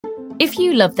If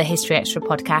you love the History Extra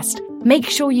podcast, make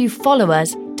sure you follow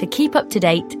us to keep up to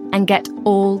date and get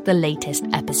all the latest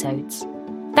episodes.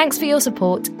 Thanks for your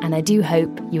support, and I do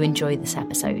hope you enjoy this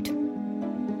episode.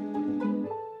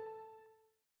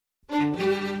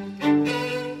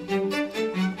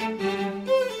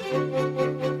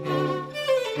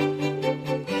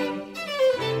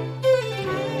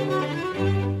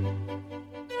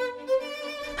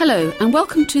 Hello and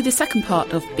welcome to the second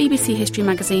part of BBC History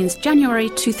Magazine's January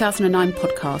 2009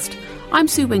 podcast. I'm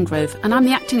Sue Wingrove and I'm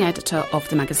the acting editor of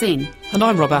the magazine. And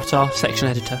I'm Rob Attar, section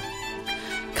editor.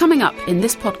 Coming up in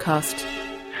this podcast...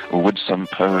 Would some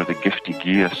power the gift he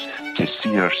gave us to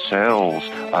see ourselves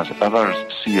as others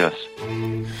see us?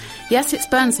 Yes, it's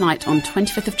Burns Night on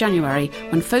 25th of January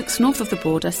when folks north of the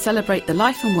border celebrate the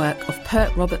life and work of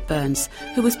Poet Robert Burns,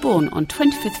 who was born on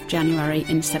 25th of January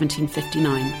in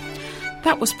 1759.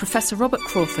 That was Professor Robert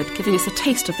Crawford giving us a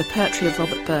taste of the poetry of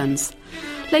Robert Burns.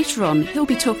 Later on, he'll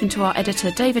be talking to our editor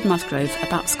David Musgrove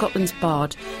about Scotland's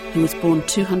bard, who was born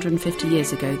 250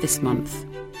 years ago this month.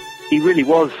 He really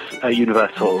was a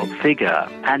universal figure,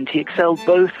 and he excelled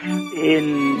both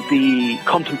in the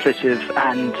contemplative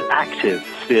and active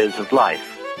spheres of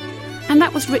life. And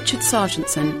that was Richard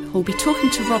Sargentson, who'll be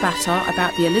talking to Rob Attar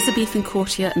about the Elizabethan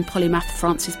courtier and polymath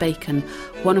Francis Bacon,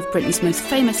 one of Britain's most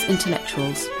famous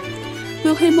intellectuals.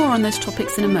 We'll hear more on those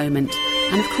topics in a moment,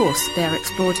 and of course they are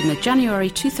explored in the January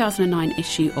 2009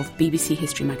 issue of BBC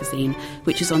History Magazine,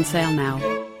 which is on sale now.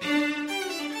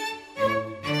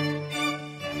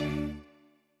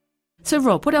 So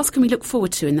Rob, what else can we look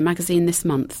forward to in the magazine this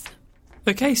month?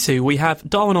 OK Sue, we have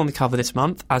Darwin on the cover this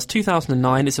month, as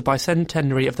 2009 is the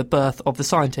bicentenary of the birth of the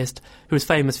scientist who was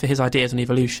famous for his ideas on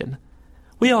evolution.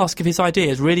 We ask if his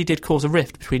ideas really did cause a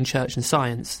rift between church and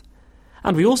science.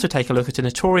 And we also take a look at a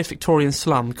notorious Victorian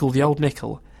slum called the Old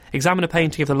Nickel, examine a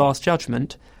painting of the Last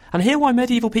Judgment, and hear why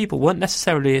medieval people weren't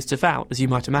necessarily as devout as you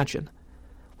might imagine.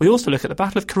 We also look at the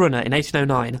Battle of Corunna in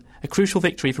 1809, a crucial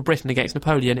victory for Britain against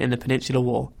Napoleon in the Peninsular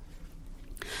War.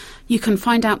 You can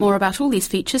find out more about all these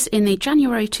features in the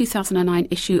January 2009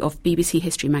 issue of BBC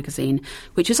History Magazine,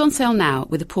 which is on sale now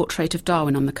with a portrait of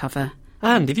Darwin on the cover.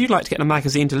 And if you'd like to get a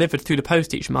magazine delivered through the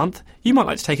post each month, you might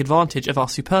like to take advantage of our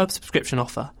superb subscription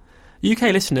offer.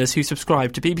 UK listeners who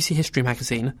subscribe to BBC History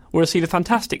Magazine will receive a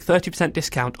fantastic 30%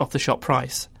 discount off the shop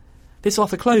price. This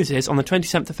offer closes on the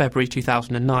 27th of February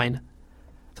 2009.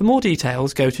 For more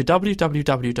details, go to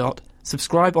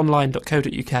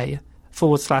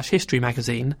www.subscribeonline.co.uk/history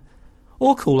magazine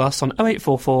or call us on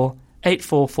 0844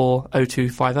 844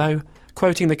 0250,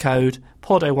 quoting the code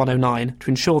POD0109 to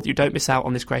ensure that you don't miss out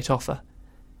on this great offer.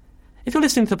 If you're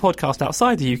listening to the podcast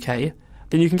outside the UK,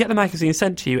 then you can get the magazine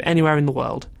sent to you anywhere in the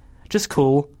world. Just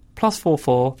call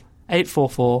 +44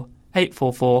 844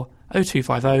 844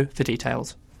 0250 for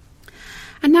details.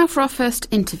 And now for our first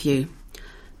interview.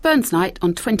 Burns Night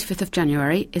on 25th of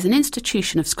January is an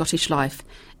institution of Scottish life.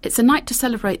 It's a night to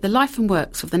celebrate the life and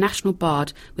works of the national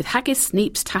bard, with haggis,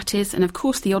 neeps, tatties and of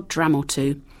course the odd dram or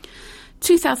two.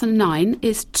 2009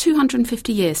 is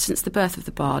 250 years since the birth of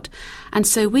the bard, and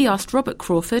so we asked Robert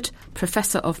Crawford,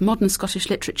 Professor of Modern Scottish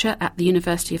Literature at the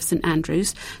University of St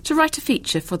Andrews, to write a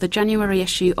feature for the January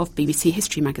issue of BBC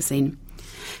History Magazine.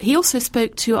 He also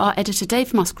spoke to our editor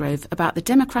Dave Musgrove about the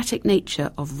democratic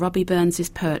nature of Robbie Burns'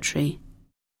 poetry.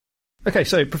 OK,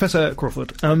 so Professor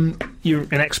Crawford, you're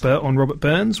an expert on Robert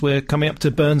Burns. We're coming up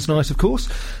to Burns Night, of course.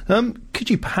 Could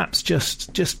you perhaps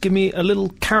just give me a little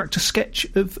character sketch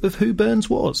of who Burns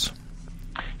was?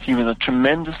 He was a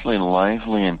tremendously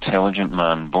lively, intelligent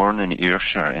man, born in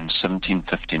Ayrshire in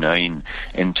 1759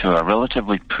 into a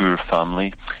relatively poor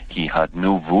family. He had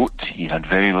no vote, he had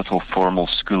very little formal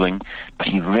schooling, but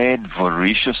he read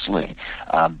voraciously.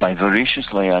 By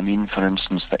voraciously, I mean, for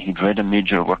instance, that he'd read a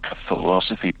major work of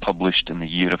philosophy published in the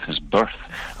year of his birth.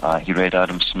 He read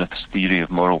Adam Smith's Theory of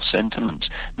Moral Sentiments.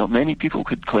 Not many people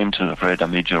could claim to have read a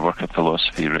major work of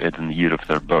philosophy read in the year of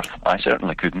their birth. I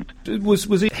certainly couldn't.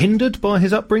 Was he hindered by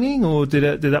his upbringing, or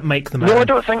did that make the man? No, I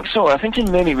don't think so. I think in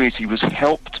many ways he was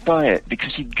helped by it,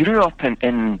 because he grew up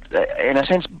in a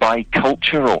sense,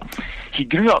 bicultural. He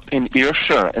grew up in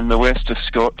Ayrshire in the west of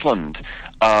Scotland,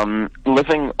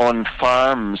 living on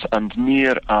farms and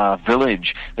near a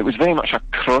village that was very much a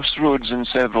crossroads in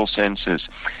several senses.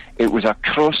 It was a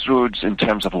crossroads in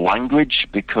terms of language,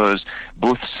 because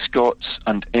both Scots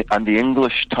and the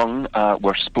English tongue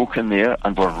were spoken there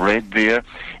and were read there.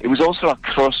 It was also a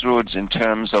crossroads in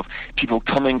terms of people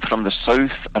coming from the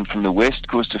south and from the west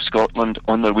coast of Scotland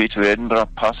on their way to Edinburgh,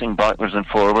 passing backwards and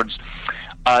forwards.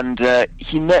 And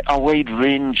he met a wide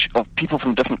range of people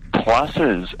from different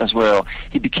classes as well.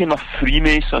 He became a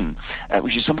Freemason,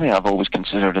 which is something I've always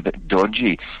considered a bit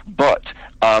dodgy. But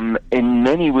in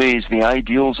many ways, the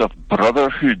ideals of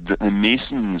brotherhood that the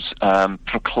Masons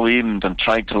proclaimed and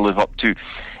tried to live up to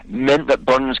meant that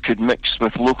Burns could mix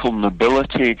with local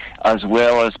nobility as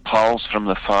well as pals from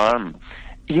the farm.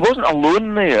 He wasn't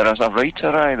alone there as a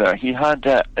writer either. He had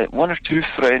one or two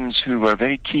friends who were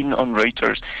very keen on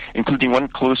writers, including one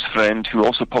close friend who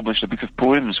also published a book of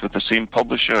poems with the same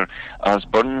publisher as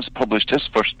Burns published his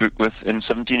first book with in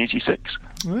 1786.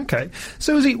 Okay.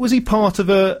 So was he part of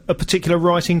a particular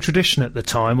writing tradition at the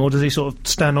time, or does he sort of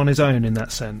stand on his own in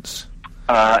that sense?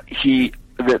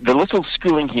 The little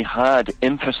schooling he had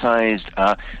emphasised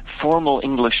formal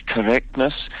English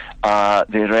correctness.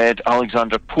 They read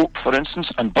Alexander Pope, for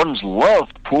instance, and Burns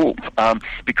loved Pope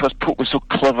because Pope was so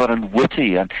clever and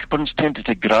witty, and Burns tended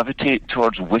to gravitate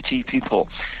towards witty people.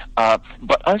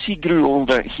 But as he grew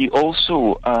older, he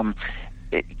also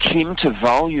came to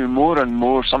value more and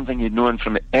more something he'd known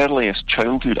from earliest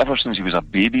childhood, ever since he was a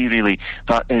baby, really.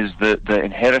 That is the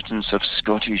inheritance of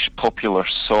Scottish popular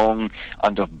song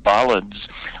and of ballads.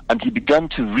 And he began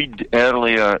to read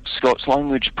earlier Scots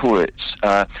language poets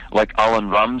like Alan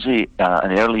Ramsay,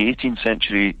 an early 18th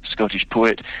century Scottish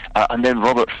poet, and then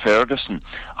Robert Ferguson.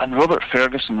 And Robert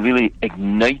Ferguson really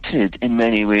ignited, in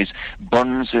many ways,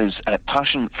 Burns's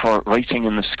passion for writing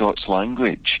in the Scots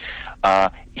language.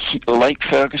 Like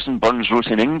Ferguson, Burns wrote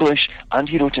in English and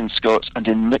he wrote in Scots and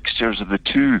in mixtures of the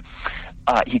two.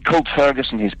 He called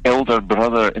Ferguson his elder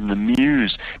brother in the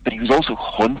Muse, but he was also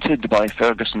haunted by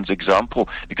Ferguson's example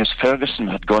because Ferguson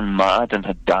had gone mad and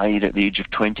had died at the age of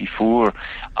 24,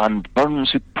 and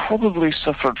Burns, who probably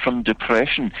suffered from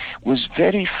depression, was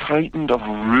very frightened of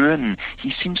ruin.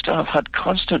 He seems to have had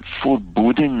constant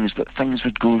forebodings that things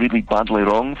would go really badly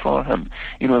wrong for him.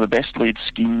 You know, the best laid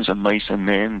schemes of mice and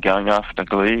men, gang after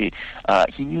gley.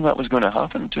 He knew that was going to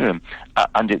happen to him,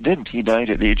 and it did. He died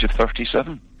at the age of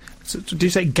 37. So, do you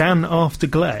say gan after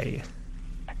gley?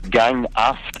 Gang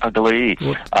after gley.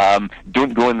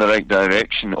 Don't go in the right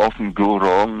direction, often go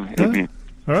wrong.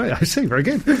 All right, I see. Very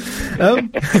good.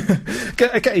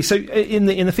 Okay, so in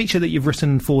the feature that you've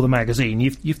written for the magazine,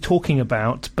 you've talking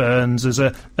about Burns as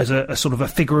a sort of a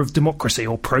figure of democracy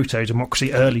or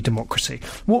proto-democracy, early democracy.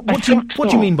 What do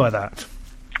you mean by that?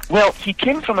 Well, he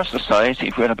came from a society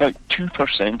where about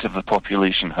 2% of the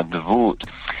population had the vote.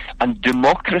 And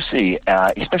democracy,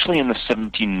 especially in the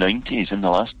 1790s, in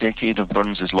the last decade of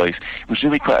Burns's life, was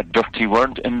really quite a dirty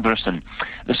word in Britain.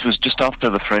 This was just after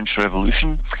the French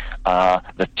Revolution.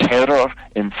 The Terror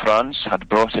in France had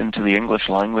brought into the English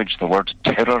language the word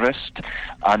terrorist,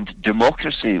 and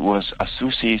democracy was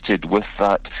associated with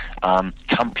that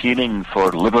campaigning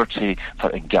for liberty,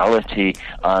 for equality,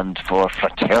 and for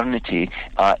fraternity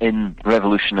in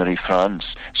revolutionary France.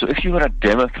 So if you were a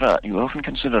Democrat, you were often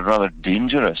considered rather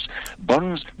dangerous.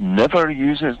 Burns never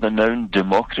uses the noun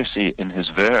democracy in his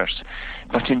verse,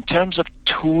 but in terms of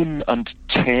tone and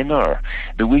tenor,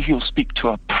 the way he'll speak to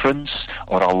a prince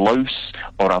or a louse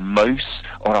or a mouse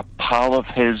or a pal of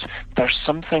his, there's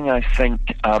something, I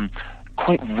think,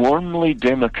 quite warmly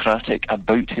democratic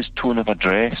about his tone of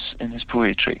address in his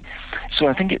poetry. So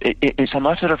I think it's a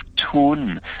matter of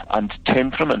tone and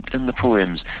temperament in the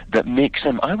poems that makes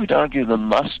him, I would argue, the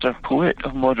master poet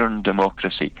of modern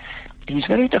democracy. He's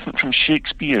very different from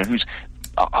Shakespeare, who's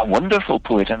a wonderful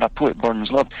poet and a poet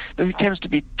Burns loved, but who tends to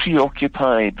be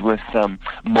preoccupied with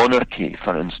monarchy,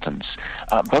 for instance.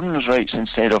 Burns writes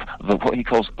instead of what he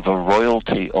calls the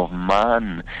royalty of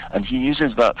man, and he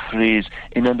uses that phrase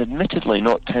in an admittedly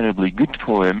not terribly good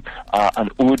poem, an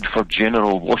ode for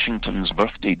General Washington's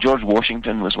birthday. George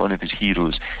Washington was one of his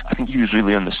heroes. I think he was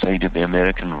really on the side of the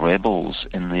American rebels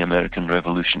in the American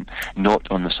Revolution, not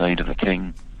on the side of the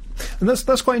king. And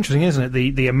that's quite interesting, isn't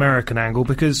it? The American angle,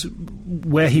 because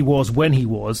where he was when he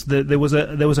was, there was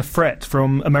a threat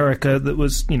from America that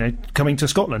was, coming to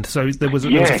Scotland. So there was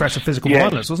a threat of physical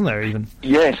violence, wasn't there? Even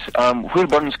yes, where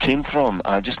Burns came from,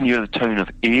 just near the town of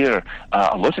Ayr,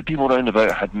 a lot of people round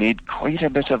about had made quite a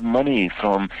bit of money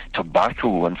from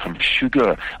tobacco and from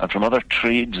sugar and from other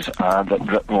trades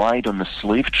that relied on the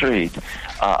slave trade.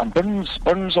 And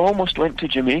Burns almost went to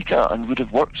Jamaica and would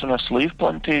have worked on a slave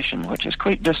plantation, which is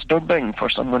quite disturbing for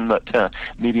someone that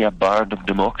maybe a bard of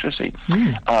democracy.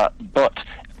 But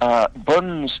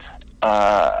Burns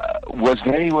was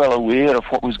very well aware of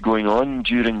what was going on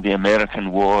during the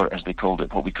American War, as they called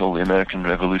it, what we call the American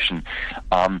Revolution.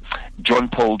 John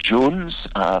Paul Jones,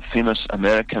 a famous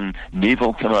American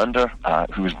naval commander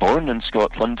who was born in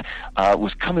Scotland,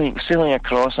 was sailing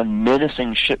across and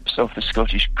menacing ships off the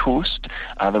Scottish coast.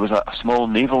 There was a small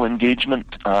naval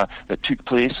engagement that took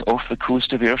place off the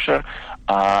coast of Ayrshire.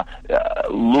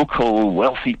 Local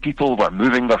wealthy people were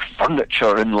moving their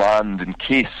furniture inland in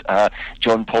case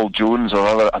John Paul Jones or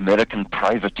other American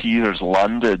privateers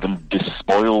landed and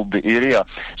despoiled the area.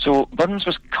 So Burns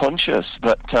was conscious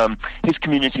that his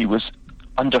community was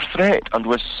under threat and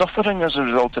was suffering as a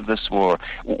result of this war.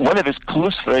 One of his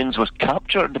close friends was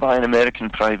captured by an American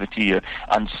privateer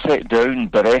and set down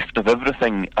bereft of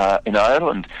everything in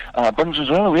Ireland. Burns was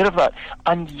well aware of that,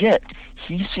 and yet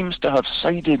he seems to have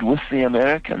sided with the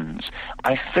Americans.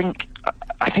 I think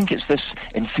it's this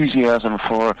enthusiasm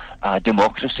for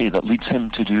democracy that leads him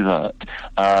to do that.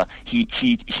 The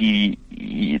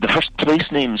first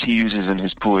place names he uses in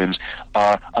his poems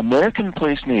are American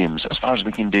place names, as far as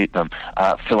we can date them.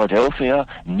 Philadelphia,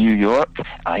 New York.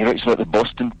 He writes about the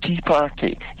Boston Tea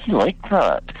Party. He liked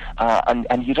that,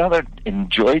 and he rather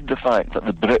enjoyed the fact that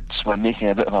the Brits were making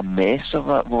a bit of a mess of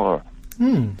that war.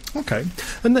 Okay.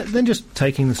 And then just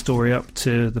taking the story up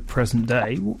to the present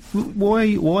day,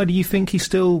 why do you think he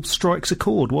still strikes a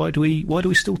chord? Why do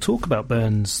we still talk about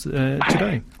Burns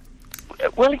today?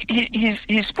 Well,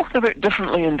 he's spoken about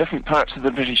differently in different parts of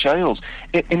the British Isles.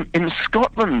 In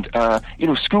Scotland,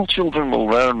 school children will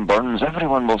learn Burns.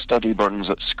 Everyone will study Burns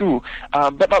at school,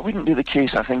 but that wouldn't be the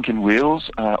case, I think, in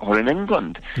Wales or in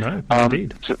England. No,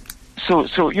 indeed. So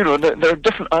there are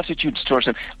different attitudes towards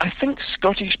him. I think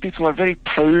Scottish people are very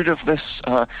proud of this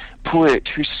poet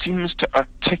who seems to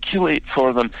articulate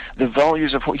for them the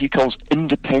values of what he calls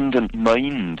independent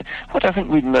mind, what I think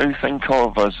we'd now think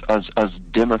of as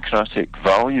democratic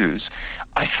values.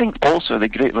 I think also they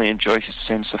greatly enjoy his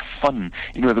sense of fun.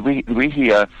 The way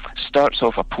he starts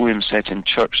off a poem set in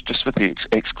church just with the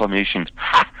exclamation,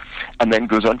 "Ha!" and then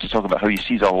goes on to talk about how he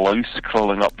sees a louse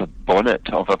crawling up the bonnet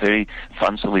of a very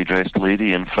fancily dressed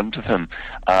lady in front of him.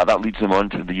 That leads him on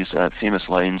to these famous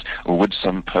lines, "O would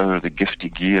some power the gift he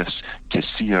gie us, to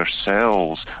see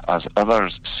ourselves as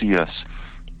others see us."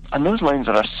 And those lines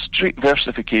are a straight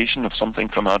versification of something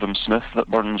from Adam Smith that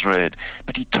Burns read,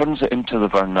 but he turns it into the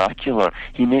vernacular.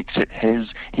 He makes it his,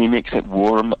 he makes it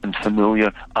warm and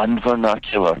familiar and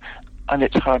vernacular, and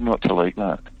it's hard not to like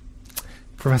that.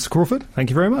 Professor Crawford, thank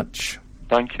you very much.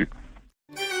 Thank you.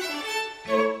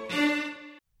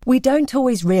 We don't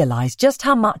always realise just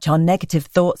how much our negative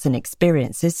thoughts and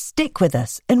experiences stick with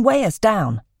us and weigh us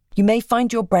down. You may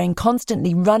find your brain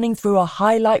constantly running through a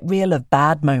highlight reel of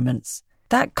bad moments.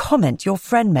 That comment your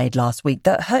friend made last week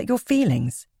that hurt your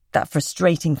feelings. That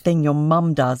frustrating thing your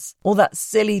mum does. Or that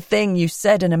silly thing you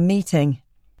said in a meeting.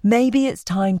 Maybe it's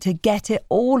time to get it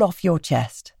all off your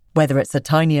chest. Whether it's a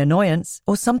tiny annoyance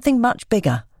or something much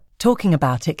bigger. Talking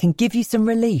about it can give you some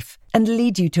relief and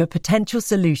lead you to a potential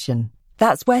solution.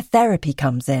 That's where therapy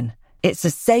comes in. It's a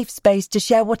safe space to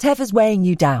share whatever's weighing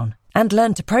you down and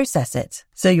learn to process it,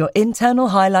 so your internal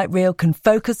highlight reel can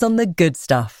focus on the good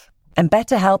stuff. And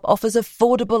BetterHelp offers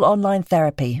affordable online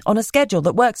therapy on a schedule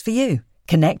that works for you.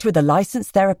 Connect with a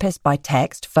licensed therapist by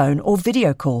text, phone, or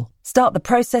video call. Start the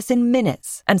process in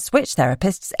minutes and switch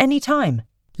therapists anytime.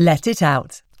 Let it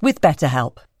out with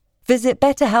BetterHelp. Visit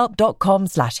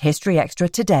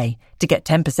betterhelp.com/historyextra today to get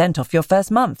 10% off your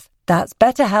first month. That's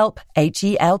BetterHelp,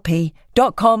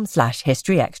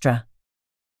 HELP.com/historyextra.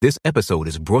 This episode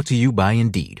is brought to you by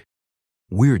Indeed.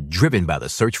 We're driven by the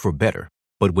search for better,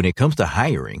 but when it comes to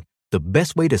hiring, the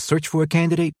best way to search for a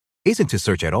candidate isn't to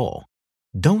search at all.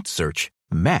 Don't search,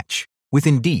 match with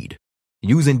Indeed.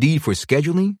 Use Indeed for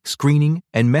scheduling, screening,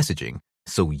 and messaging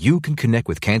so you can connect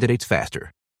with candidates faster.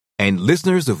 And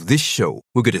listeners of this show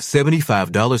will get a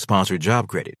 $75 sponsored job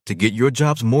credit to get your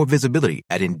jobs more visibility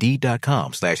at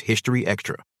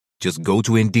Indeed.com/historyextra. Just go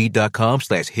to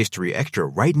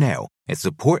Indeed.com/historyextra right now and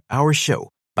support our show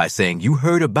by saying you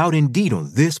heard about Indeed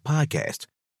on this podcast.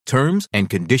 Terms and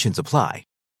conditions apply.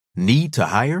 Need to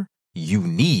hire? You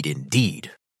need Indeed.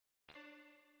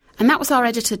 And that was our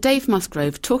editor Dave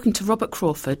Musgrove talking to Robert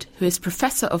Crawford, who is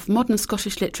Professor of Modern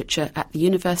Scottish Literature at the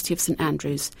University of St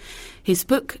Andrews. His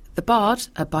book, The Bard,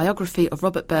 a biography of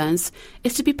Robert Burns,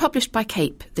 is to be published by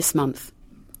Cape this month.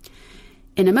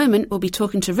 In a moment, we'll be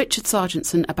talking to Richard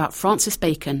Sargentson about Francis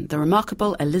Bacon, the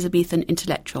remarkable Elizabethan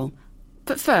intellectual.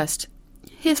 But first,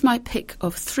 here's my pick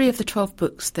of 3 of the 12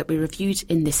 books that we reviewed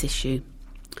in this issue.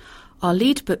 Our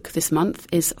lead book this month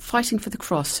is Fighting for the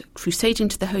Cross, Crusading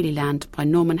to the Holy Land by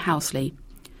Norman Housley.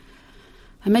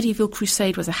 A medieval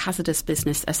crusade was a hazardous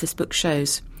business, as this book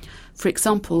shows. For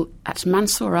example, at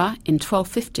Mansoura in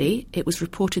 1250, it was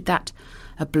reported that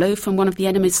a blow from one of the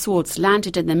enemy's swords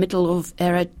landed in the middle of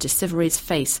Ered de Sivary's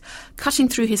face, cutting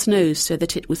through his nose so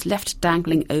that it was left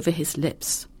dangling over his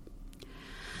lips.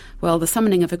 Well, the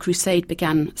summoning of a crusade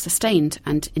began sustained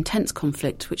and intense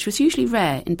conflict, which was usually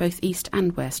rare in both East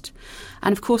and West.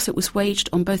 And of course it was waged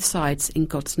on both sides in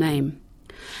God's name.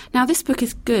 Now, this book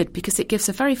is good because it gives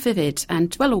a very vivid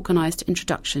and well-organised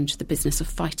introduction to the business of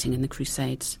fighting in the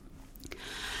Crusades.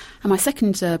 And my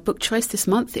second book choice this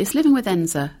month is Living with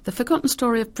Enza, The Forgotten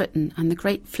Story of Britain and the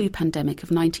Great Flu Pandemic of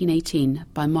 1918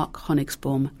 by Mark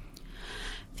Honigsbaum.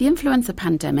 The influenza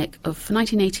pandemic of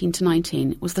 1918 to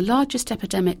 19 was the largest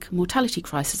epidemic mortality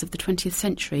crisis of the 20th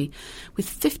century, with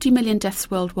 50 million deaths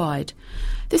worldwide.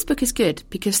 This book is good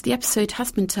because the episode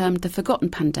has been termed The Forgotten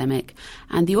Pandemic,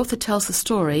 and the author tells the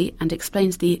story and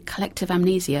explains the collective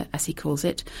amnesia, as he calls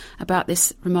it, about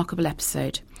this remarkable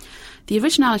episode. The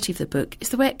originality of the book is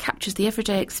the way it captures the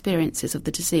everyday experiences of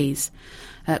the disease,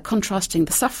 contrasting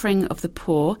the suffering of the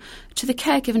poor to the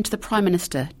care given to the Prime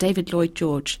Minister, David Lloyd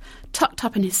George, tucked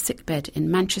up in his sickbed in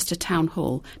Manchester Town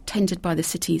Hall, tended by the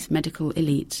city's medical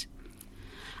elite.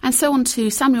 And so on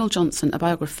to Samuel Johnson, a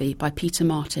biography by Peter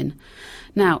Martin.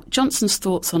 Now, Johnson's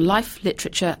thoughts on life,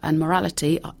 literature and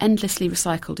morality are endlessly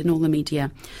recycled in all the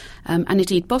media. And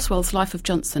indeed, Boswell's Life of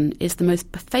Johnson is the most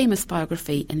famous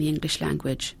biography in the English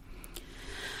language.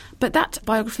 But that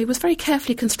biography was very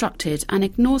carefully constructed and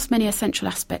ignores many essential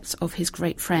aspects of his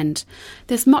great friend.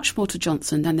 There's much more to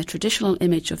Johnson than the traditional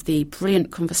image of the brilliant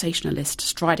conversationalist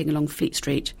striding along Fleet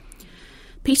Street.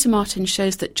 Peter Martin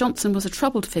shows that Johnson was a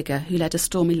troubled figure who led a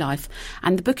stormy life,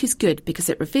 and the book is good because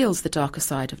it reveals the darker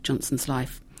side of Johnson's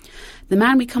life. The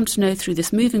man we come to know through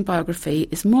this moving biography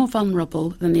is more vulnerable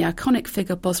than the iconic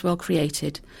figure Boswell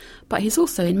created, but he's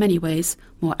also in many ways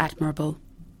more admirable.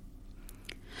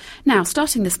 Now,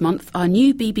 starting this month, our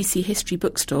new BBC History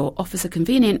bookstore offers a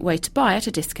convenient way to buy at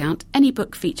a discount any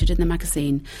book featured in the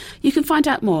magazine. You can find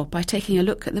out more by taking a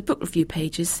look at the book review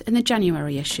pages in the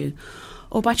January issue,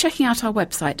 or by checking out our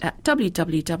website at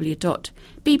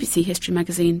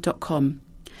www.bbchistorymagazine.com.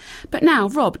 But now,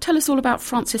 Rob, tell us all about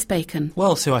Francis Bacon.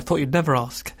 Well, Sue, I thought you'd never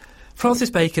ask.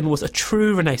 Francis Bacon was a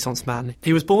true Renaissance man.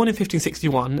 He was born in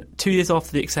 1561, 2 years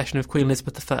after the accession of Queen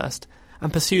Elizabeth I,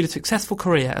 and pursued a successful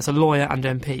career as a lawyer and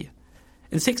MP.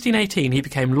 In 1618 he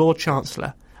became Lord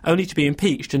Chancellor, only to be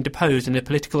impeached and deposed in a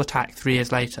political attack 3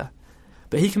 years later.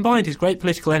 But he combined his great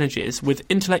political energies with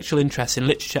intellectual interests in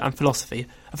literature and philosophy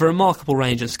of a remarkable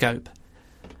range and scope.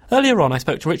 Earlier on I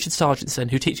spoke to Richard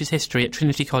Sargentson, who teaches history at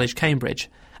Trinity College, Cambridge,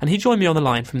 and he joined me on the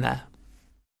line from there.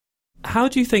 How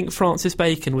do you think Francis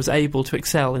Bacon was able to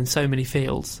excel in so many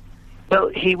fields? Well,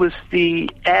 he was the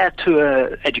heir to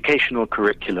an educational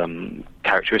curriculum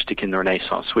characteristic in the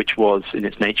Renaissance, which was in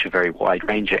its nature very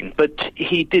wide-ranging. But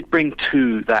he did bring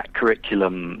to that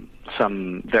curriculum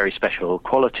some very special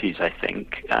qualities, I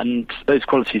think. And those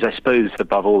qualities, I suppose,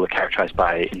 above all, are characterized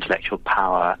by intellectual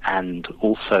power and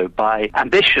also by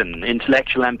ambition,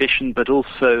 intellectual ambition, but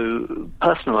also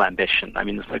personal ambition. I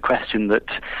mean, there's no question that,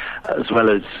 as well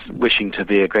as wishing to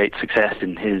be a great success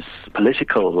in his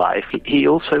political life, he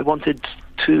also wanted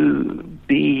to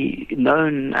be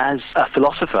known as a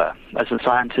philosopher, as a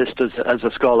scientist, as a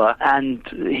scholar, and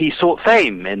he sought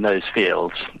fame in those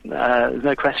fields. There's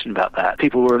no question about that.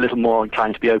 People were a little more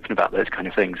inclined to be open about those kind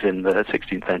of things in the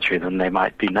 16th century than they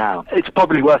might be now. It's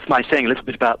probably worth my saying a little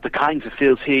bit about the kinds of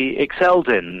fields he excelled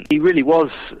in. He really was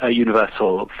a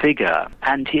universal figure,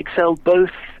 and he excelled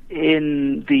both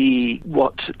in the,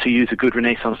 what, to use a good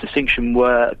Renaissance distinction,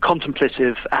 were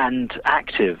contemplative and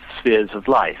active spheres of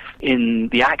life. In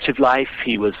the active life,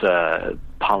 he was a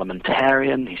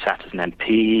parliamentarian. He sat as an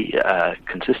MP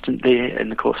consistently in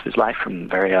the course of his life from a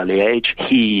very early age.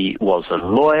 He was a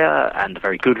lawyer, and a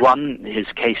very good one. His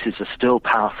cases are still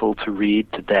powerful to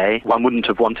read today. One wouldn't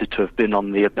have wanted to have been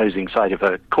on the opposing side of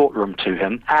a courtroom to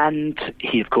him. And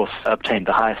he, of course, obtained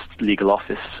the highest legal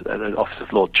office, the office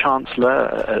of Lord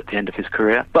Chancellor, at the end of his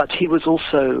career. But he was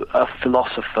also a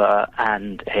philosopher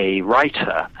and a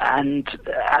writer. And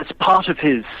as part of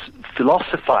his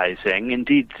philosophizing,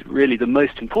 indeed really the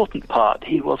most important part,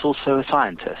 he was also a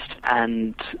scientist.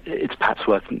 And it's perhaps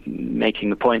worth making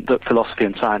the point that philosophy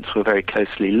and science were very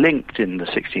closely linked in the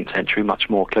 16th century, much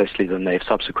more closely than they've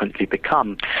subsequently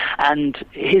become. And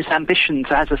his ambitions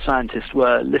as a scientist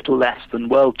were little less than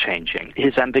world-changing.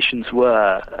 His ambitions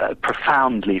were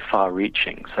profoundly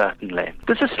far-reaching, certainly.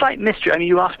 There's a slight mystery. I mean,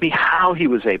 you asked me how he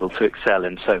was able to excel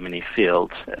in so many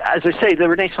fields. As I say, the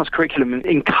Renaissance curriculum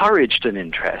encouraged an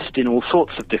interest in all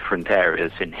sorts of different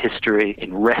areas, in history,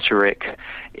 in rhetoric,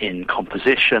 in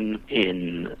composition,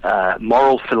 in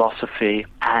moral philosophy,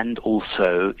 and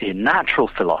also in natural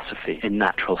philosophy, in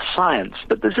natural science.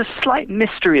 But there's a slight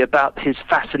mystery about his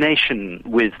fascination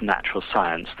with natural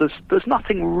science. There's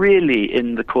nothing really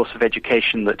in the course of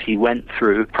education that he went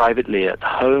through privately at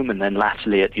home and then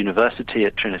latterly at university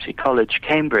at Trinity College,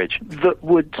 Cambridge, that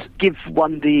would give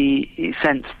one the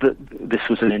sense that this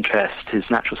was an interest his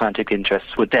natural scientific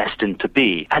interests were destined to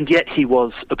be. And yet he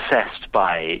was obsessed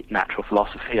by natural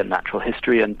philosophy and natural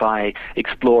history and by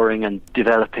exploring and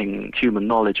developing human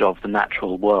knowledge of the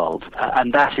natural world.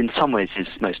 And that in some ways is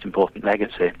his most important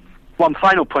legacy. One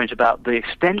final point about the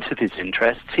extent of his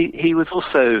interests, he was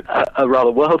also a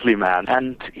rather worldly man,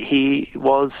 and he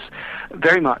was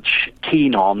very much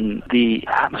keen on the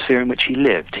atmosphere in which he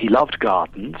lived. He loved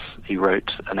gardens. He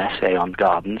wrote an essay on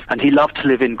gardens, and he loved to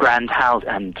live in grand houses,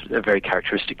 and very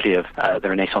characteristically of the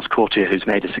Renaissance courtier who's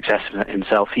made a success of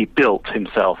himself, he built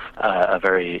himself a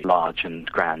very large and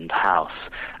grand house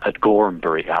at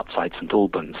Gorhambury outside St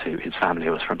Albans. His family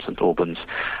was from St Albans,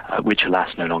 which alas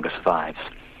no longer survives.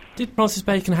 Did Francis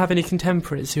Bacon have any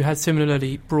contemporaries who had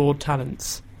similarly broad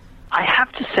talents? I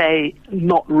have to say,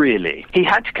 not really. He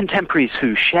had contemporaries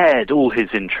who shared all his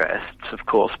interests, of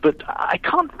course, but I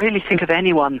can't really think of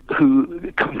anyone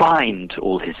who combined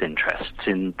all his interests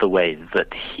in the way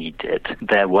that he did.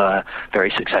 There were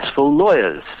very successful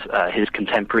lawyers. His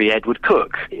contemporary Edward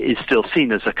Coke is still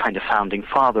seen as a kind of founding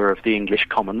father of the English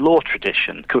common law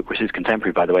tradition. Coke was his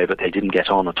contemporary, by the way, but they didn't get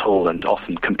on at all and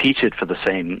often competed for the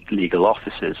same legal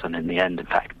offices, and in the end, in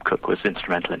fact, Coke was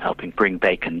instrumental in helping bring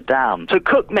Bacon down. So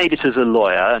Coke made it as a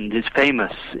lawyer and is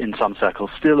famous in some circles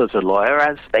still as a lawyer,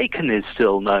 as Bacon is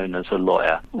still known as a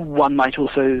lawyer. One might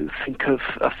also think of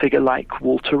a figure like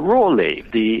Walter Raleigh,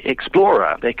 the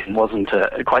explorer. Bacon wasn't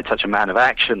quite such a man of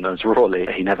action as Raleigh.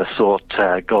 He never sought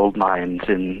gold mines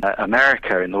in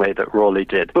America in the way that Raleigh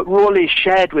did. But Raleigh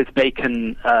shared with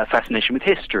Bacon a fascination with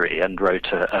history and wrote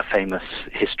a famous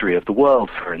history of the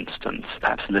world, for instance.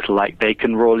 Perhaps a little like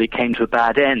Bacon, Raleigh came to a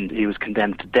bad end. He was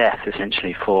condemned to death,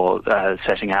 essentially, for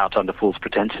setting out under false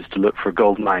pretenses to look for a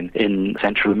gold mine in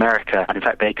Central America. And in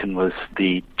fact, Bacon was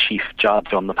the chief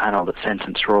judge on the panel that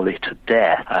sentenced Raleigh to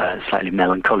death. A slightly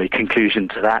melancholy conclusion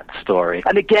to that story.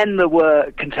 And again, there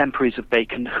were contemporaries of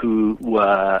Bacon who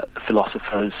were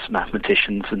philosophers,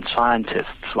 mathematicians, and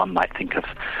scientists. One might think of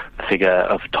the figure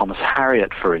of Thomas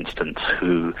Harriot, for instance,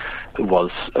 who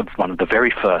was one of the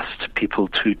very first people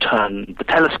to turn the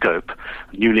telescope,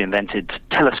 newly invented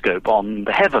telescope, on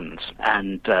the heavens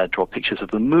and draw pictures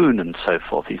of the moon and so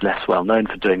forth. He's less well known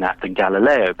for doing that than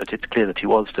Galileo, but it's clear that he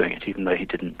was doing it, even though he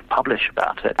didn't publish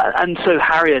about it. And so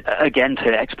Harriot, again, to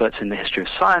experts in the history of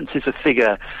science, is a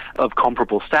figure of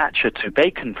comparable stature to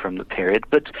Bacon from the period,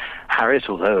 but Harriot,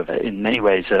 although in many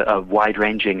ways a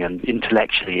wide-ranging and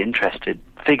intellectually interested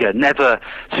figure, never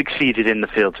succeeded in the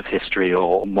fields of history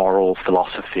or moral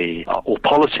philosophy or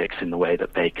politics in the way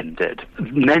that Bacon did.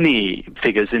 Many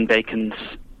figures in Bacon's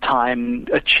time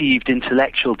achieved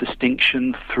intellectual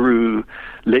distinction through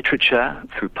literature,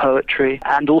 through poetry,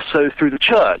 and also through the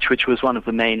church, which was one of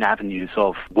the main avenues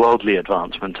of worldly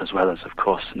advancement, as well as, of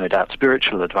course, no doubt,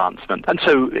 spiritual advancement. And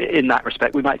so, in that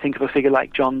respect, we might think of a figure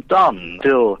like John Donne,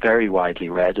 still very widely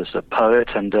read as a poet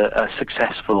and a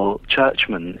successful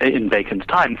churchman in Bacon's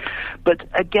time. But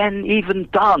again, even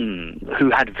Donne,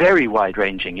 who had very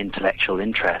wide-ranging intellectual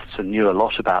interests and knew a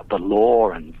lot about the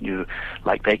law and knew,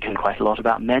 like Bacon, quite a lot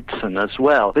about medicine as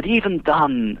well. But even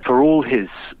Donne, for all his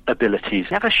abilities,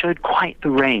 never showed quite the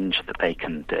range that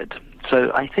Bacon did.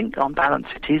 So I think, on balance,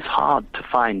 it is hard to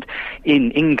find in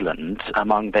England,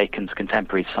 among Bacon's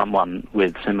contemporaries, someone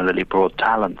with similarly broad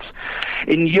talents.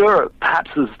 In Europe, perhaps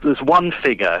there's one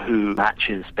figure who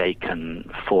matches Bacon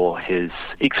for his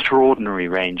extraordinary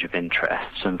range of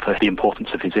interests and for the importance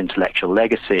of his intellectual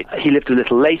legacy. He lived a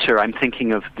little later. I'm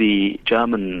thinking of the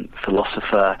German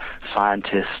philosopher,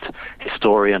 scientist,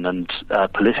 historian, and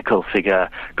political figure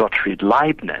Gottfried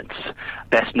Leibniz,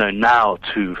 best known now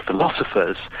to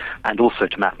philosophers and also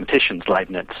to mathematicians.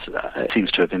 Leibniz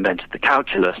seems to have invented the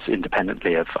calculus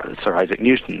independently of Sir Isaac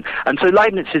Newton. And so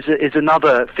Leibniz is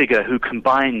another figure who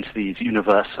combined these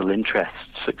universal interests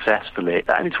successfully.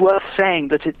 And it's worth saying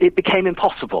that it became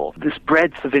impossible. This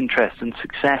breadth of interest and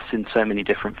success in so many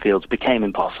different fields became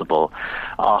impossible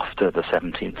after the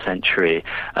 17th century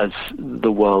as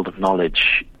the world of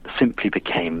knowledge simply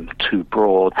became too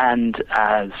broad, and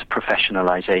as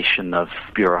professionalization of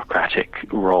bureaucratic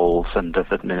roles and of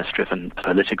administrative and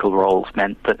political roles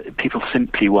meant that people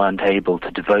simply weren't able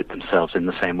to devote themselves in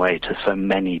the same way to so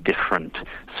many different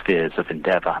spheres of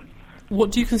endeavour.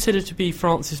 What do you consider to be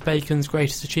Francis Bacon's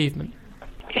greatest achievement?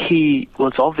 He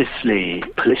was obviously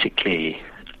politically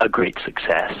a great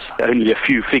success. Only a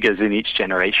few figures in each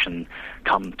generation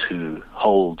come to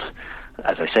hold,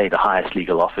 as I say, the highest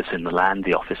legal office in the land,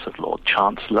 the office of Lord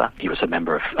Chancellor. He was a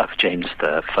member of James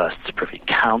I's Privy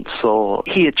Council.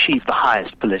 He achieved the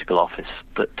highest political office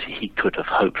that he could have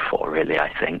hoped for, really,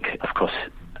 I think. Of course,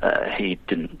 he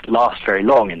didn't last very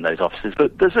long in those offices,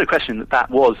 but there's no question that that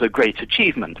was a great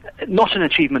achievement. Not an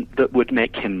achievement that would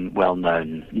make him well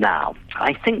known now.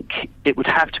 I think it would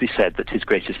have to be said that his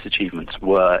greatest achievements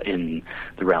were in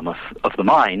the realm of the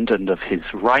mind and of his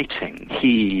writing.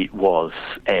 He was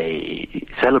a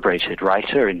celebrated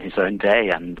writer in his own day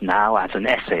and now as an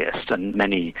essayist, and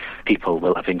many people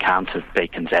will have encountered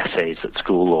Bacon's essays at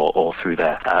school or through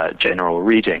their general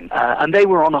reading. And they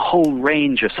were on a whole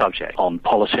range of subjects, on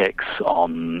politics,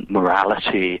 on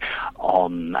morality,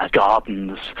 on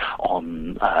gardens,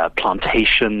 on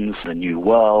plantations, the New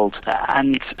World.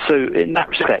 And so in that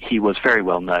respect, he was very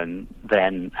well known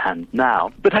then and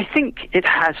now. But I think it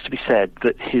has to be said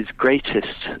that his greatest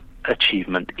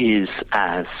achievement is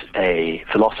as a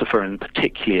philosopher, and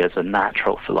particularly as a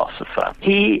natural philosopher.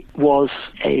 He was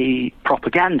a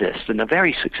propagandist, and a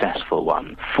very successful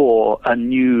one, for a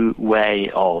new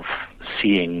way of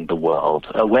seeing the world,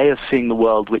 a way of seeing the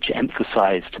world which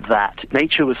emphasized that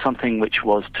nature was something which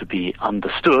was to be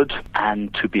understood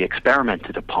and to be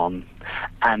experimented upon,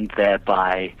 and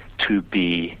thereby to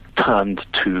be turned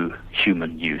to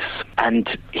human use.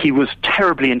 And he was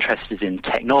terribly interested in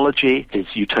technology. His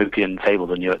utopian fable,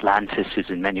 The New Atlantis, is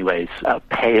in many ways a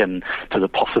paean to the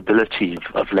possibility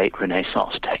of late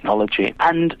Renaissance technology.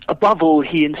 And above all,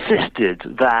 he insisted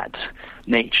that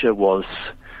nature was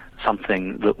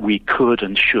something that we could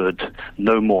and should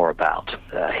know more about.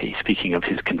 He's speaking of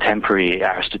his contemporary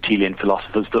Aristotelian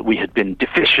philosophers, that we had been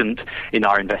deficient in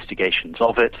our investigations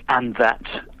of it, and that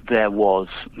there was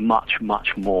much,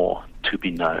 much more to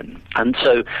be known. And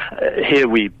so here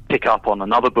we pick up on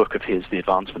another book of his, The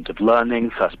Advancement of Learning,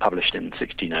 first published in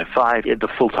 1605. The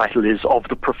full title is Of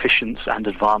the Proficience and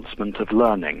Advancement of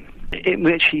Learning, in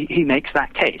which he makes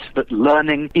that case, that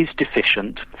learning is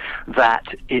deficient, that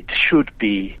it should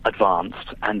be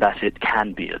advanced, and that it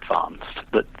can be advanced,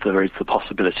 that there is the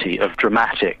possibility of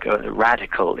dramatic,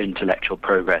 radical intellectual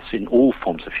progress in all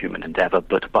forms of human endeavor,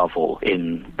 but above all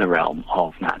in the realm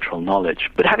of natural knowledge.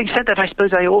 But having said that, I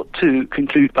suppose I ought to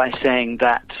conclude by saying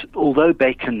that although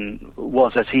Bacon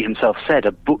was, as he himself said,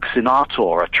 a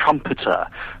buccinator, a trumpeter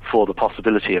for the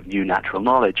possibility of new natural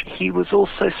knowledge, he was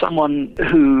also someone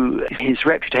who, his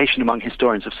reputation among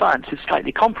historians of science is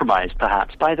slightly compromised,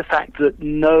 perhaps, by the fact that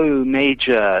no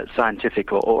major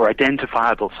scientific or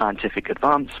identifiable scientific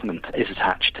advancement is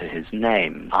attached to his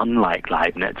name. Unlike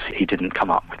Leibniz, he didn't come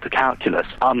up with the calculus.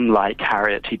 Unlike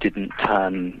Harriot, he didn't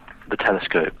turn the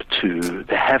telescope to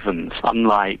the heavens.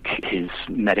 Unlike his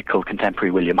medical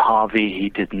contemporary William Harvey, he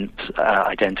didn't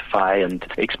identify and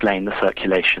explain the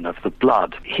circulation of the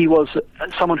blood. He was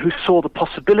someone who saw the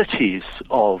possibilities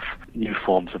of new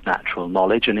forms of natural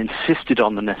knowledge and insisted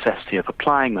on the necessity of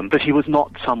applying them, but he was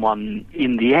not someone,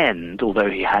 in the end, although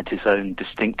he had his own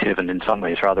distinctive and in some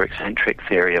ways rather eccentric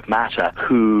theory of matter,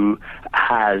 who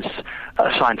has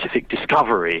a scientific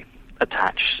discovery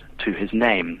attached to his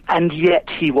name. And yet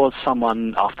he was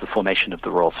someone, after the formation of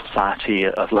the Royal Society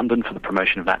of London for the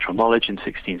Promotion of Natural Knowledge in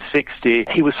 1660,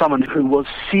 he was someone who was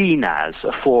seen as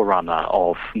a forerunner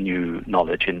of new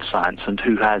knowledge in science, and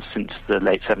who has, since the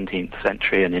late 17th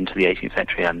century and into the 18th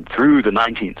century and through the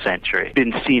 19th century,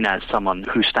 been seen as someone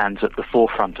who stands at the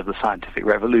forefront of the scientific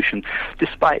revolution,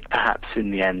 despite perhaps in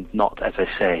the end not, as I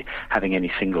say, having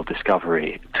any single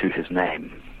discovery to his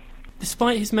name.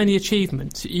 Despite his many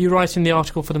achievements, you write in the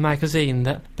article for the magazine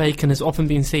that Bacon has often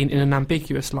been seen in an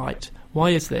ambiguous light.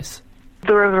 Why is this?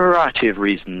 There are a variety of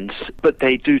reasons, but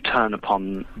they do turn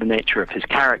upon the nature of his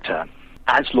character.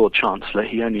 As Lord Chancellor,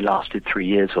 he only lasted 3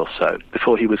 years or so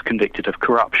before he was convicted of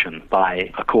corruption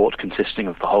by a court consisting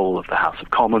of the whole of the House of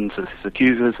Commons as his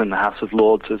accusers and the House of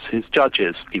Lords as his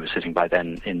judges. He was sitting by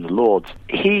then in the Lords.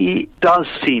 He does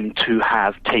seem to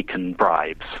have taken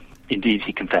bribes. Indeed,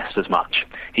 he confessed as much.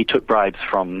 He took bribes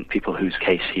from people whose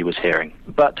case he was hearing.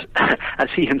 But, as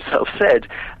he himself said,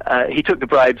 he took the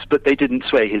bribes, but they didn't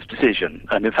sway his decision.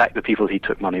 And in fact, the people he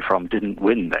took money from didn't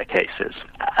win their cases.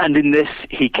 And in this,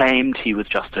 he claimed he was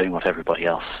just doing what everybody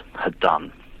else had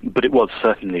done. But it was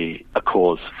certainly a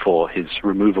cause for his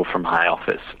removal from high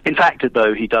office. In fact,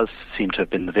 though, he does seem to have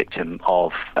been the victim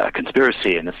of a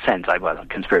conspiracy in a sense. Well,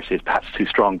 conspiracy is perhaps too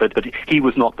strong, but he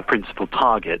was not the principal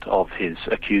target of his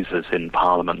accusers in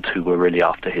Parliament, who were really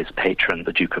after his patron,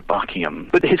 the Duke of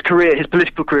Buckingham. But his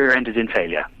political career ended in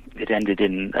failure. It ended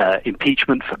in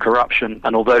impeachment for corruption,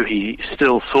 and although he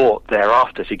still sought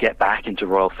thereafter to get back into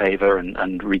royal favour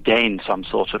and regain some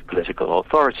sort of political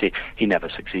authority, he never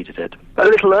succeeded it. A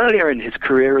little earlier in his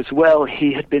career as well,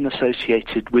 he had been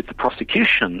associated with the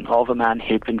prosecution of a man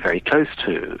he had been very close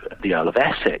to, the Earl of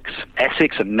Essex.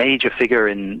 Essex, a major figure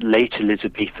in late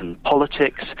Elizabethan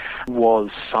politics, was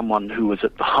someone who was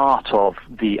at the heart of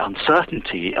the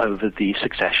uncertainty over the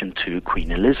succession to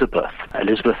Queen Elizabeth.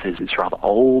 Elizabeth is rather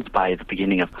old by the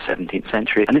beginning of the 17th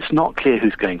century, and it's not clear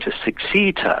who's going to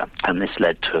succeed her, and this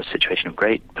led to a situation of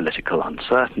great political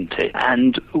uncertainty.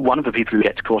 And one of the people who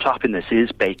gets caught up in this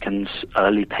is Bacon's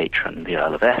early patron, the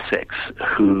Earl of Essex,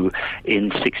 who in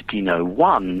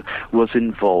 1601 was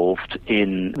involved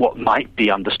in what might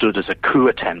be understood as a coup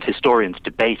attempt. Historians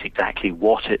debate exactly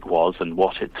what it was and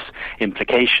what its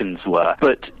implications were,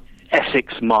 but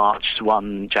Essex marched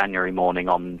one January morning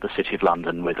on the City of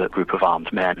London with a group of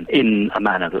armed men in a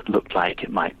manner that looked like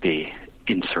it might be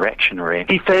insurrectionary.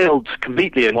 He failed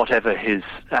completely in whatever his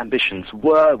ambitions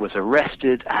were, was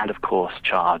arrested and, of course,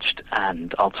 charged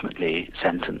and ultimately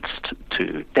sentenced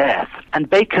to death. And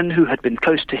Bacon, who had been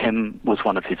close to him, was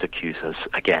one of his accusers,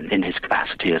 again, in his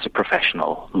capacity as a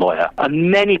professional lawyer. And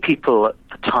many people at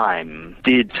the time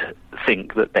did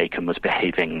think that Bacon was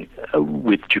behaving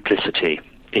with duplicity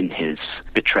in his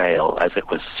betrayal, as it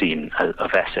was seen,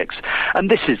 of Essex. And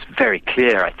this is very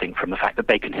clear, I think, from the fact that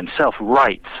Bacon himself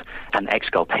writes an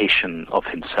exculpation of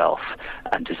himself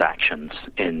and his actions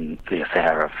in the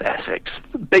affair of Essex.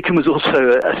 Bacon was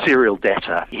also a serial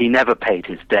debtor. He never paid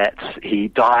his debts. He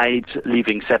died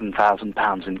leaving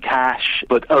 £7,000 in cash,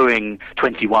 but owing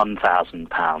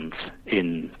 £21,000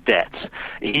 in debt.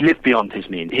 He lived beyond his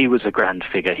means. He was a grand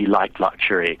figure. He liked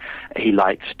luxury. He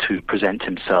liked to present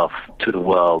himself to the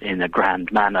world in a grand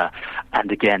manner.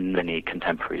 And again, many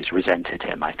contemporaries resented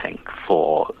him, I think,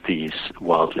 for these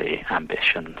worldly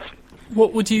ambitions.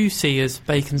 What would you see as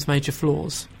Bacon's major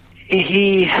flaws?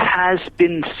 He has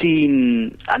been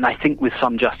seen, and I think with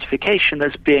some justification,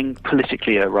 as being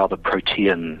politically a rather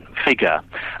protean figure,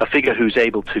 a figure who's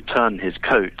able to turn his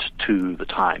coat to the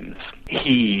times.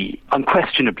 He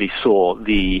unquestionably saw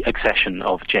the accession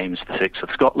of James VI of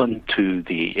Scotland to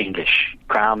the English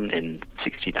crown in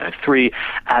 1603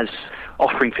 as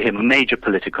offering for him a major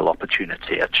political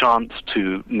opportunity, a chance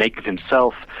to make of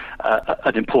himself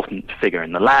an important figure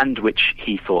in the land, which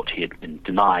he thought he had been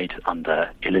denied under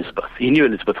Elizabeth. He knew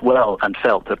Elizabeth well and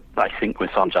felt that, I think with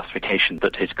some justification,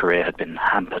 that his career had been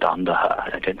hampered under her.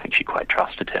 I don't think she quite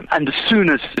trusted him. And as soon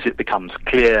as it becomes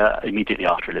clear, immediately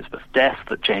after Elizabeth's death,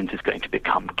 that James is going to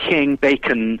become king,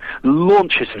 Bacon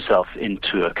launches himself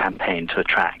into a campaign to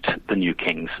attract the new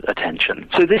king's attention.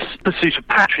 So this pursuit of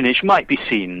patronage might be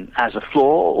seen as a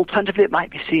flaw. Alternatively, it might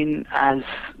be seen as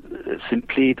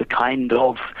simply the kind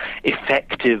of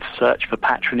effective search for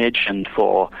patronage and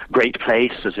for great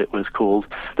place, as it was called,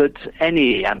 that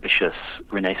any ambitious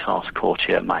Renaissance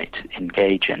courtier might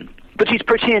engage in. But he's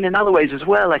protean in other ways as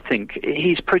well, I think.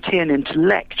 He's protean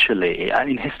intellectually. I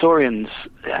mean, historians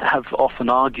have often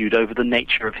argued over the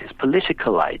nature of his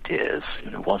political ideas.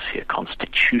 Was he a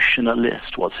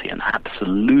constitutionalist? Was he an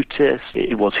absolutist?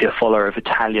 Was he a follower of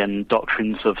Italian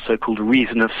doctrines of so-called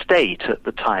reason of state at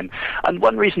the time? And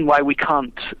one reason why we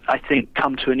can't, I think,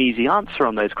 come to an easy answer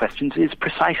on those questions is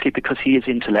precisely because he is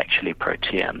intellectually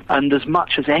protean. And as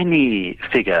much as any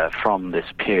figure from this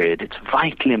period, it's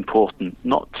vitally important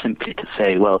not simply to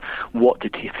say, well, what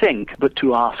did he think, but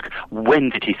to ask, when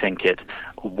did he think it,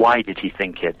 why did he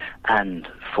think it, and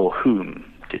for whom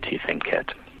did he think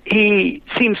it? He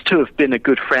seems to have been a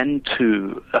good friend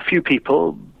to a few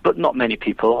people, but not many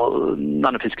people.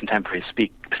 None of his contemporaries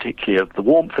speak particularly of the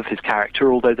warmth of his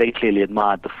character, although they clearly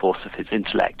admired the force of his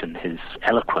intellect and his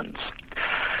eloquence.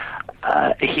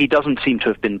 He doesn't seem to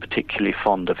have been particularly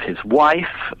fond of his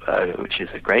wife, which is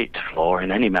a great flaw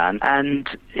in any man, and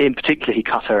in particular he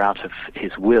cut her out of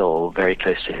his will very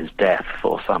close to his death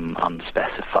for some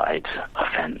unspecified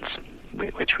offence,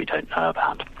 which we don't know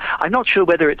about. I'm not sure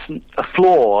whether it's a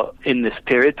flaw in this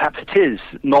period. Perhaps it is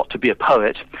not to be a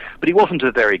poet, but he wasn't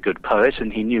a very good poet,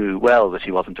 and he knew well that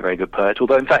he wasn't a very good poet,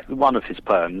 although in fact one of his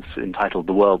poems, entitled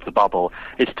The World's a Bubble,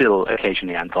 is still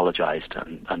occasionally anthologized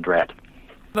and read.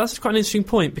 That's quite an interesting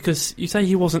point, because you say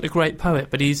he wasn't a great poet,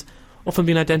 but he's often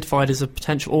been identified as a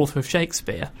potential author of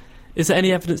Shakespeare. Is there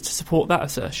any evidence to support that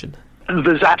assertion?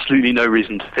 There's absolutely no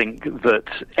reason to think that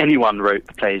anyone wrote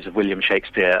the plays of William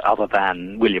Shakespeare other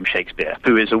than William Shakespeare,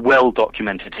 who is a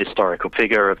well-documented historical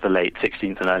figure of the late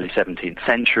 16th and early 17th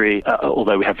century.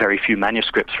 Although we have very few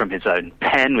manuscripts from his own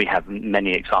pen, we have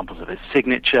many examples of his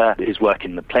signature. His work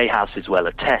in the Playhouse is well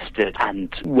attested,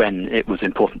 and when it was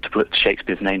important to put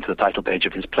Shakespeare's name to the title page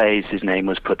of his plays, his name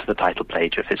was put to the title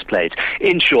page of his plays.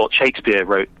 In short, Shakespeare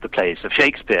wrote the plays of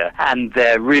Shakespeare, and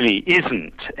there really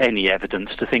isn't any evidence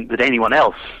to think that anyone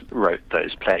else wrote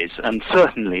those plays, and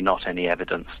certainly not any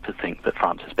evidence to think that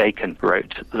Francis Bacon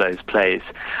wrote those plays.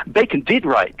 Bacon did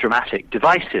write dramatic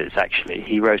devices, actually.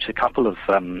 He wrote a couple of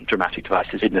dramatic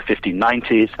devices in the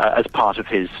 1590s as part of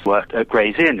his work at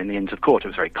Gray's Inn in the Inns of Court. It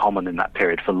was very common in that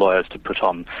period for lawyers to put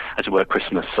on, as it were,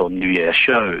 Christmas or New Year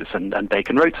shows, and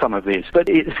Bacon wrote some of these. But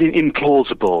it's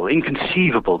implausible,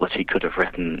 inconceivable that he could have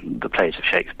written the plays of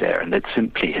Shakespeare, and it's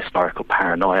simply historical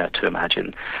paranoia to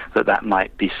imagine that that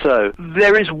might be so.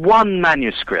 There is one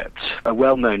manuscript, a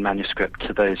well-known manuscript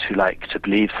to those who like to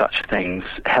believe such things,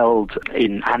 held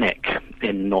in Alnwick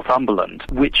in Northumberland,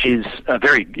 which is a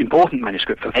very important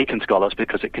manuscript for Bacon scholars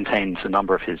because it contains a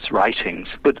number of his writings.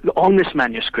 But on this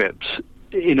manuscript,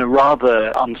 in a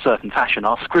rather uncertain fashion,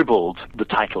 are scribbled the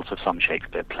titles of some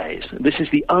Shakespeare plays. This is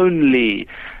the only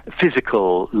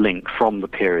physical link from the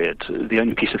period, the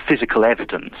only piece of physical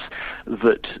evidence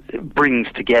that brings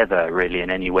together, really, in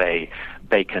any way,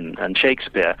 Bacon and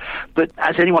Shakespeare. But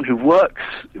as anyone who works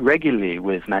regularly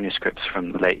with manuscripts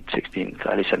from the late 16th,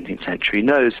 early 17th century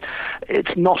knows,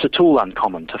 it's not at all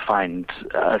uncommon to find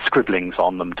scribblings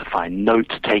on them, to find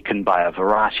notes taken by a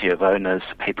variety of owners.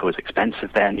 Paper was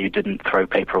expensive then, you didn't throw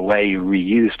paper away, you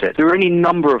reused it. There are any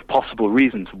number of possible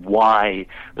reasons why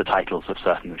the titles of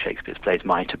certain of Shakespeare's plays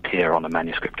might appear on a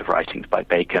manuscript of writings by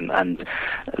Bacon, and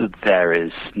there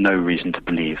is no reason to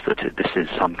believe that this is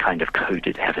some kind of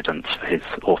coded evidence for his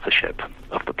authorship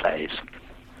of the plays.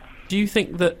 Do you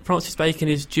think that Francis Bacon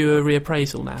is due a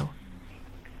reappraisal now?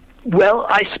 Well,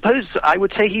 I suppose I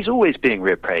would say he's always being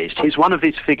reappraised. He's one of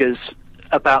these figures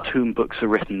about whom books are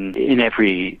written in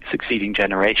every succeeding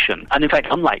generation. And in fact,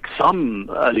 unlike some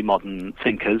early modern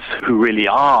thinkers who really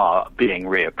are being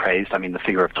reappraised, I mean the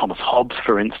figure of Thomas Hobbes,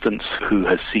 for instance, who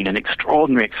has seen an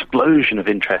extraordinary explosion of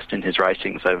interest in his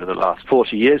writings over the last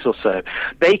 40 years or so,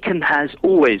 Bacon has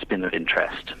always been of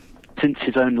interest since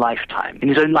his own lifetime. In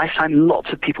his own lifetime,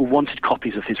 lots of people wanted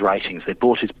copies of his writings. They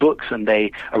bought his books and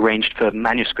they arranged for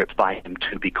manuscripts by him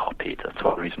to be copied. That's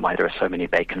one reason why there are so many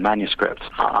Bacon manuscripts.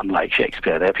 Unlike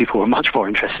Shakespeare, there people were much more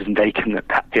interested in Bacon at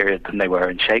that period than they were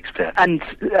in Shakespeare. And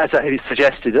as I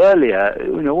suggested earlier,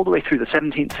 all the way through the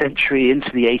 17th century into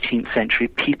the 18th century,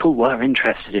 people were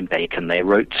interested in Bacon. They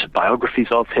wrote biographies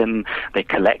of him, they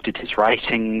collected his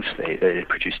writings, they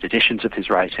produced editions of his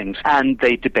writings, and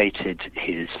they debated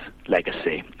his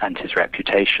legacy and his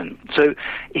reputation. So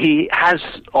he has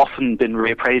often been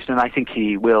reappraised, and I think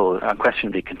he will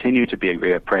unquestionably continue to be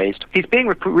reappraised. He's being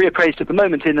reappraised at the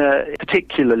moment in a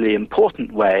particularly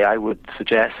important way, I would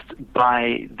suggest,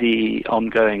 by the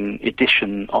ongoing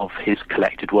edition of his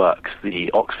collected works, the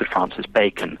Oxford Francis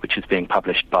Bacon, which is being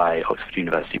published by Oxford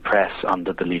University Press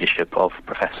under the leadership of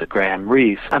Professor Graham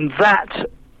Rees. And that,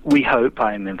 we hope,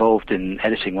 I'm involved in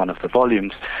editing one of the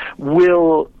volumes,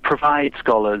 will provide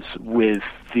scholars with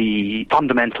the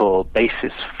fundamental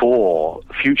basis for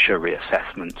future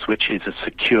reassessments, which is a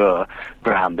secure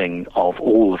grounding of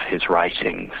all of his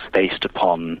writings based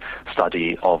upon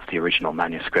study of the original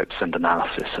manuscripts and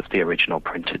analysis of the original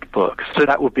printed books. So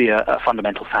that will be a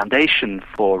fundamental foundation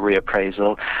for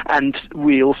reappraisal, and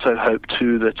we also hope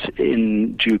too that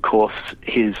in due course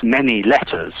his many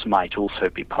letters might also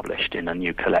be published in a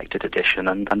new collected edition,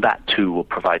 and that too will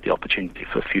provide the opportunity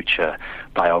for future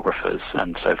biographers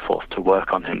and so forth to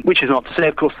work on him, which is not to say,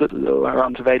 of course, that there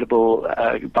aren't available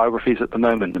biographies at the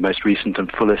moment. The most recent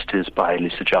and fullest is by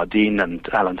Lisa Jardine and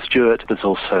Alan Stewart. There's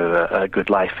also a good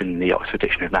life in the Oxford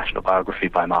Dictionary of National Biography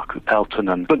by Mark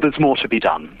Pelton, but there's more to be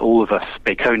done. All of us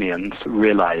Baconians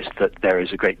realise that there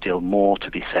is a great deal more to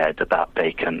be said about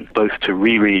Bacon, both to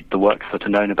reread the works that are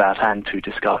known about and to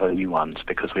discover new ones,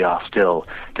 because we are still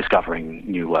discovering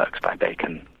new works by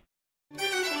Bacon.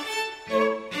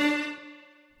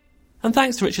 And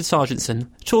thanks to Richard Sargentson,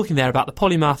 talking there about the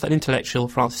polymath and intellectual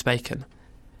Francis Bacon.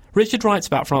 Richard writes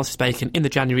about Francis Bacon in the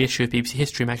January issue of BBC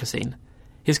History magazine.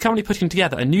 He is currently putting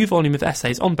together a new volume of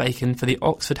essays on Bacon for the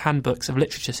Oxford Handbooks of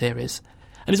Literature series,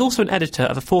 and is also an editor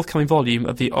of a forthcoming volume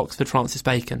of the Oxford Francis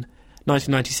Bacon,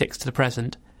 1996 to the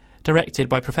present, directed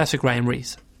by Professor Graham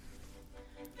Rees.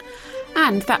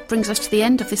 And that brings us to the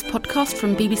end of this podcast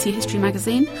from BBC History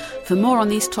Magazine. For more on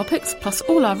these topics, plus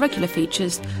all our regular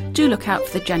features, do look out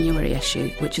for the January issue,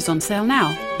 which is on sale now.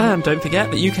 And don't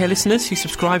forget that UK listeners who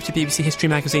subscribe to BBC History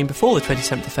Magazine before the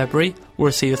 27th of February will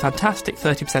receive a fantastic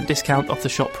 30% discount off the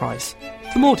shop price.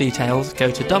 For more details, go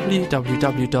to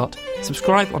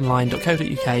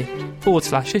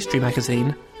www.subscribeonline.co.uk/history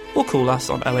magazine or call us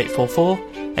on 0844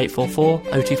 844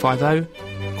 0250,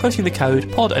 quoting the code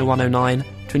POD0109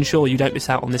 to ensure you don't miss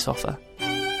out on this offer.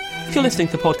 If you're listening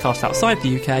to the podcast outside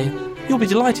the UK, you'll be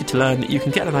delighted to learn that you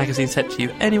can get the magazine sent to you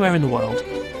anywhere in the world.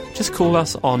 Just call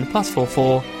us on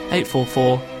 +44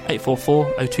 844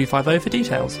 844 0250 for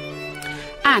details.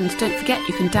 And don't forget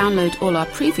you can download all our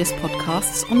previous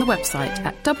podcasts on the website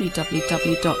at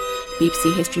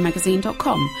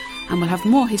www.bbchistorymagazine.com, and we'll have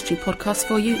more history podcasts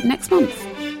for you next month.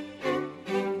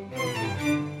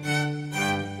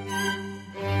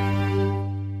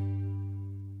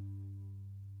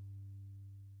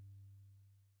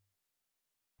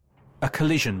 A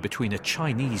collision between a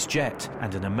Chinese jet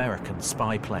and an American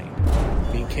spy plane.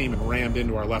 He came and rammed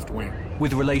into our left wing.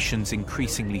 With relations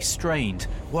increasingly strained,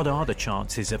 what are the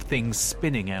chances of things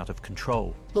spinning out of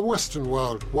control? The Western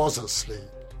world was asleep.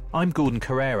 I'm Gordon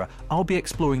Carrera. I'll be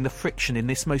exploring the friction in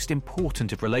this most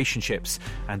important of relationships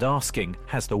and asking,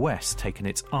 has the West taken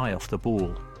its eye off the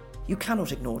ball? You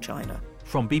cannot ignore China.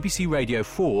 From BBC Radio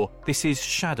 4, this is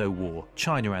Shadow War,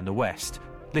 China and the West.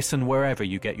 Listen wherever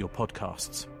you get your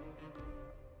podcasts.